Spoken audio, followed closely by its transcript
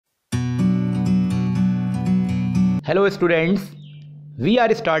Hello students, we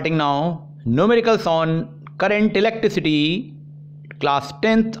are starting now numericals on current electricity class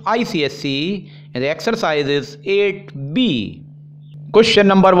 10th ICSE and the exercise is 8B. Question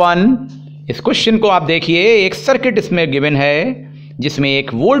number 1। इस question को आप देखिए, एक circuit इसमें given है जिसमें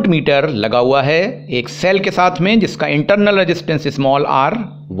एक वोल्ट मीटर लगा हुआ है एक सेल के साथ में, जिसका इंटरनल रेजिस्टेंस स्मॉल r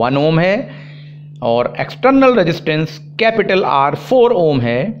 1 ओम है और एक्सटर्नल रेजिस्टेंस कैपिटल R 4 ओम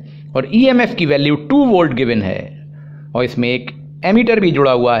है और EMF की वैल्यू 2 वोल्ट गिवन है और इसमें एक एमीटर भी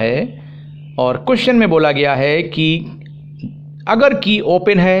जुड़ा हुआ है। और क्वेश्चन में बोला गया है कि अगर की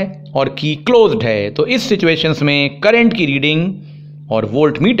ओपन है और की क्लोज्ड है तो इस सिचुएशंस में करंट की रीडिंग और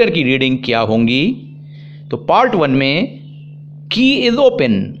वोल्ट मीटर की रीडिंग क्या होंगी। तो पार्ट 1 में की इज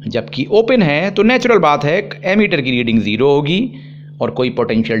ओपन, जब की ओपन है तो नेचुरल बात है एमीटर की रीडिंग 0 होगी और कोई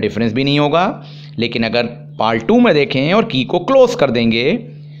पोटेंशियल डिफरेंस भी नहीं होगा। लेकिन अगर पार्ट 2 में देखें और की को क्लोज कर देंगे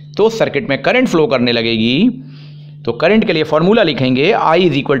तो सर्किट में करंट फ्लो करने लगेगी। तो करंट के लिए फॉर्मूला लिखेंगे I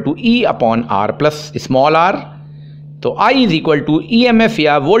is equal to E upon are plus small are. तो I is equal to EMF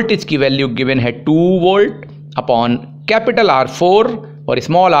या वोल्टेज की वैल्यू गिवन है 2 वोल्ट अपॉन कैपिटल R 4 और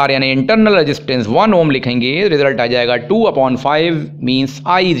स्मॉल r यानी इंटरनल रेजिस्टेंस 1 ओम लिखेंगे। रिजल्ट आ जाएगा 2/5 means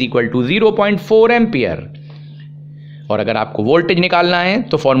I is equal to 0.4 ampere. और अगर आपको वोल्टेज निकालना है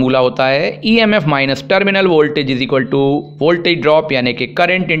तो फॉर्मूला होता है EMF minus terminal voltage is equal to voltage drop यानी कि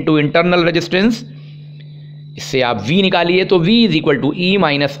करंट इंटू इंटरनल रेजिस्टेंस। इससे आप V निकालिए तो V is equal to E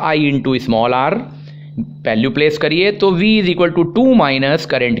minus I into small r। Value place करिए तो V is equal to 2 minus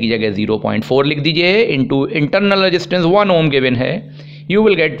current की जगह 0.4 लिख दीजिए इंटू इंटरनल रेजिस्टेंस 1 ओम गिवन है। यू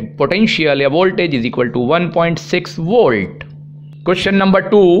विल गेट पोटेंशियल या voltage is equal to 1.6 volt. Question number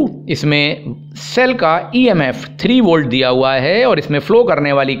 2, इसमें cell का EMF 3 वोल्ट दिया हुआ है और इसमें फ्लो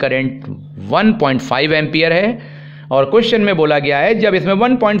करने वाली करंट 1.5 एम्पियर है। और क्वेश्चन में बोला गया है जब इसमें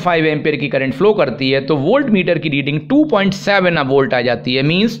 1.5 एम्पियर की करंट फ्लो करती है तो वोल्ट मीटर की रीडिंग 2.7 वोल्ट आ जाती है।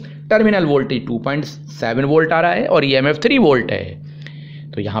 मींस टर्मिनल वोल्टेज 2.7 वोल्ट आ रहा है और EMF 3 वोल्ट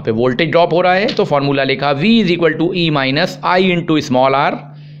है। तो यहाँ पे वोल्टेज ड्रॉप हो रहा है तो फॉर्मूला लिखा V is equal to E minus I into small r।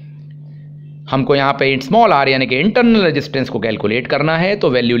 हमको यहाँ पे स्मॉल r यानी कि इंटरनल रेजिस्टेंस को कैलकुलेट करना है तो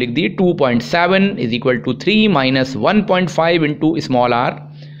वैल्यू लिख दी 2.7 is equal to 3 minus 1.5 into small r।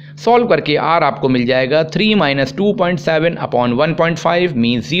 Solve करके R आपको मिल जाएगा 3 minus 2.7 upon 1.5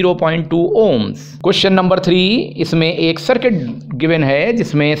 means 0.2 ohms. Question number 3, इसमें एक सर्किट गिवन है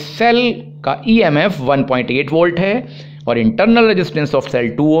जिसमें सेल का EMF 1.8 वोल्ट है और internal resistance of cell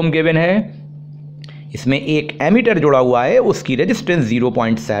 2 Om given है। इसमें एक एमीटर जुड़ा हुआ है, उसकी रेजिस्टेंस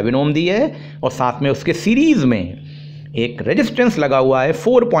 0.7 ओम दी है और साथ में उसके सीरीज में एक रेजिस्टेंस लगा हुआ है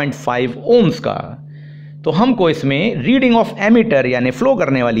 4.5 ओम्स का। तो हमको इसमें रीडिंग ऑफ एमीटर यानी फ्लो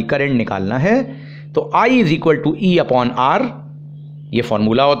करने वाली करंट निकालना है। तो I is equal to E upon are, ये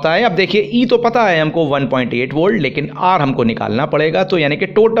फॉर्मूला होता है। अब देखिए E तो पता है हमको 1.8 वोल्ट, लेकिन R हमको निकालना पड़ेगा। तो यानी कि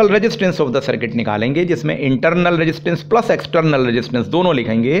total resistance of the circuit निकालेंगे जिसमें internal resistance plus external resistance दोनों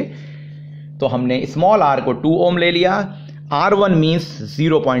लिखेंगे। तो हमने स्मॉल r को 2 ओम ले लिया, R1 मीन्स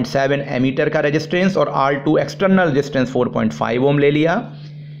 0.7 एमीटर का रेजिस्टेंस और R2 एक्सटर्नल रेजिस्टेंस 4.5 ओम ले लिया।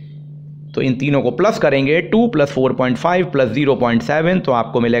 तो इन तीनों को प्लस करेंगे 2 प्लस 4.5 प्लस 0.7 तो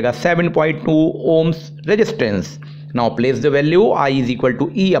आपको मिलेगा 7.2 ohms resistance. Now place the value I is equal to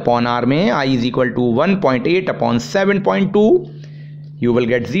E upon are में I is equal to 1.8 upon 7.2 you will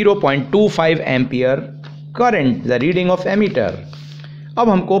get 0.25 ampere current the reading of ammeter. अब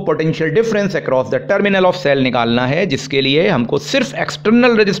हमको potential difference across the terminal of cell निकालना है, जिसके लिए हमको सिर्फ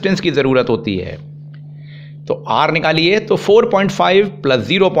external resistance की ज़रूरत होती है। तो R निकालिए तो 4.5 plus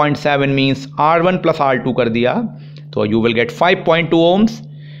 0.7 means R1 plus R2 कर दिया तो you will get 5.2 ohms.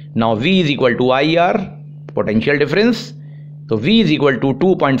 Now V is equal to IR potential difference, तो V is equal to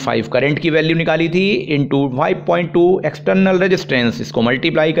 2.5 current की वैल्यू निकाली थी इंटू 5.2 एक्सटर्नल रेजिस्टेंस, इसको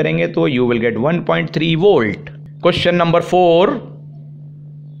मल्टीप्लाई करेंगे तो you will get 1.3 volt. Question number 4,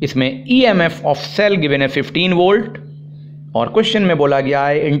 इसमें EMF ऑफ सेल गिवन है 15 volt और क्वेश्चन में बोला गया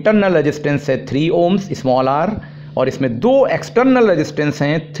है इंटरनल रेजिस्टेंस है 3 ओम्स स्मॉल r और इसमें दो एक्सटर्नल रेजिस्टेंस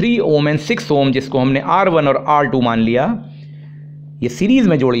हैं 3 ओम एंड 6 ओम, जिसको हमने R1 और R2 मान लिया। ये सीरीज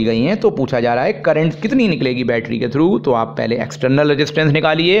में जोड़ी गई हैं। तो पूछा जा रहा है करंट कितनी निकलेगी बैटरी के थ्रू। तो आप पहले एक्सटर्नल रेजिस्टेंस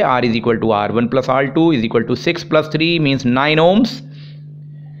निकालिए, R is equal to R1 plus R2 is equal to 6 plus 3 means 9 ohms.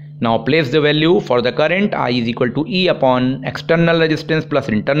 Now place the value for the current I is equal to E upon external resistance plus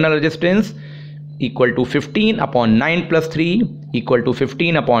internal resistance equal to 15 upon 9 plus 3 equal to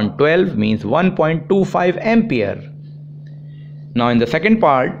 15 upon 12 means 1.25 ampere. Now in the second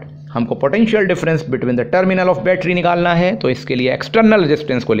part हमको potential difference between the terminal of battery निकालना है। तो इसके लिए external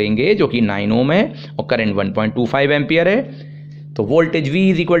resistance को लेंगे जो कि 9 ओम है और करंट 1.25 एम्पियर है। तो voltage V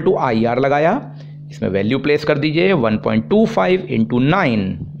is equal to IR लगाया, इसमें वैल्यू प्लेस कर दीजिए 1.25 into 9,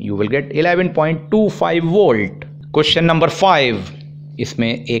 you will get 11.25 volt. Question number 5,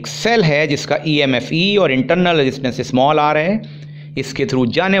 इसमें एक सेल है जिसका EMF E और इंटरनल रेजिस्टेंस स्मॉल r है। इसके थ्रू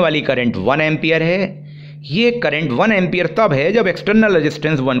जाने वाली करंट 1 एम्पियर है। ये करंट 1 एम्पियर तब है जब एक्सटर्नल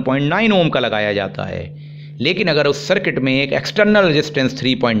रेजिस्टेंस 1.9 ओम का लगाया जाता है, लेकिन अगर उस सर्किट में एक एक्सटर्नल रेजिस्टेंस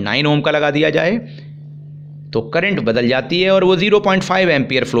 3.9 ओम का लगा दिया जाए तो करंट बदल जाती है और वो 0.5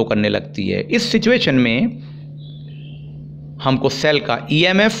 एम्पियर फ्लो करने लगती है। इस सिचुएशन में हमको सेल का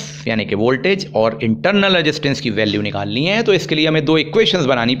EMF यानी कि वोल्टेज और इंटरनल रेजिस्टेंस की वैल्यू निकालनी है। तो इसके लिए हमें दो इक्वेशंस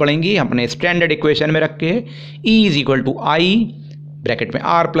बनानी पड़ेंगी अपने स्टैंडर्ड इक्वेशन में रख के। E is to I bracket में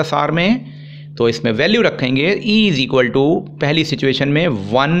R प्लस R में, तो इसमें वैल्यू रखेंगे E इज इक्वल टू पहली सिचुएशन में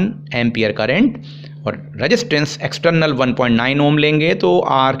 1 एम्पियर करंट और रेजिस्टेंस एक्सटर्नल 1.9 ओम लेंगे तो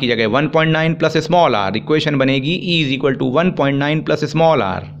R की जगह 1.9 प्लस स्मॉल r, इक्वेशन बनेगी E is equal to 1.9 plus small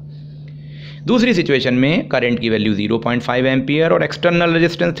r। दूसरी सिचुएशन में करंट की वैल्यू 0.5 एम्पियर और एक्सटर्नल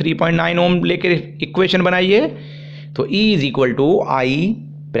रेजिस्टेंस 3.9 ओम लेकर इक्वेशन बनाइए। तो E is equal to I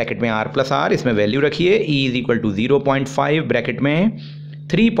bracket में R प्लस R, इसमें वैल्यू रखिए E is equal to 0.5 bracket में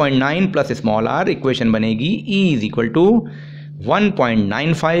 3.9 प्लस स्मॉल r, इक्वेशन बनेगी E is equal to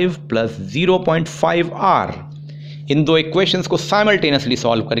 1.95 plus 0.5 r। इन दो इक्वेशंस को साइमल्टेनियसली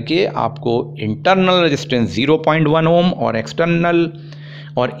सॉल्व करके आपको इंटरनल रेजिस्टेंस 0.1 ओम और एक्सटर्नल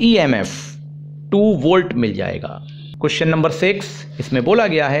और EMF 2 वोल्ट मिल जाएगा। क्वेश्चन नंबर 6, इसमें बोला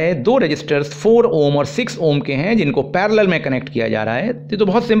गया है दो रजिस्टर्स 4 ओम और 6 ओम के हैं जिनको पैरेलल में कनेक्ट किया जा रहा है। तो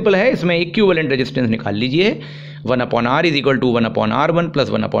बहुत सिंपल है, इसमें इक्विवेलेंट रेजिस्टेंस निकाल लीजिए। 1/r is equal to 1/r1 plus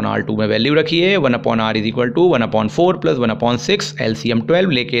 1/r2 में वैल्यू रखिए। 1/r is equal to 1/4 plus 1/6, LCM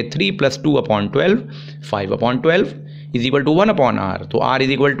 12 लेके 3 plus 2/12 5/12 is equal to 1/r। तो r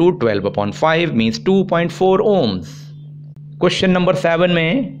is equal to 12/5 means 2.4 ohms. Question number 7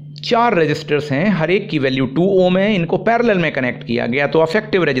 में 4 रजिस्टर्स हैं, हर एक की वैल्यू 2 ओम है, इनको पैरेलल में कनेक्ट किया गया तो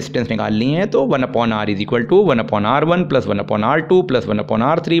अफेक्टिव रेजिस्टेंस निकालनी है। तो 1/r is equal to 1/r1 plus 1/r2 plus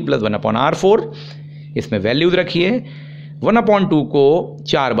 1/r3 plus 1/r4, इसमें वैल्यूज रखिए। 1/2 को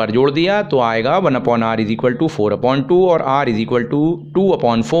 4 बार जोड़ दिया तो आएगा 1/r इज इक्वल टू 4/2 और r is equal to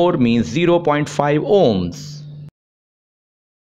 2/4 means 0.5 ohms.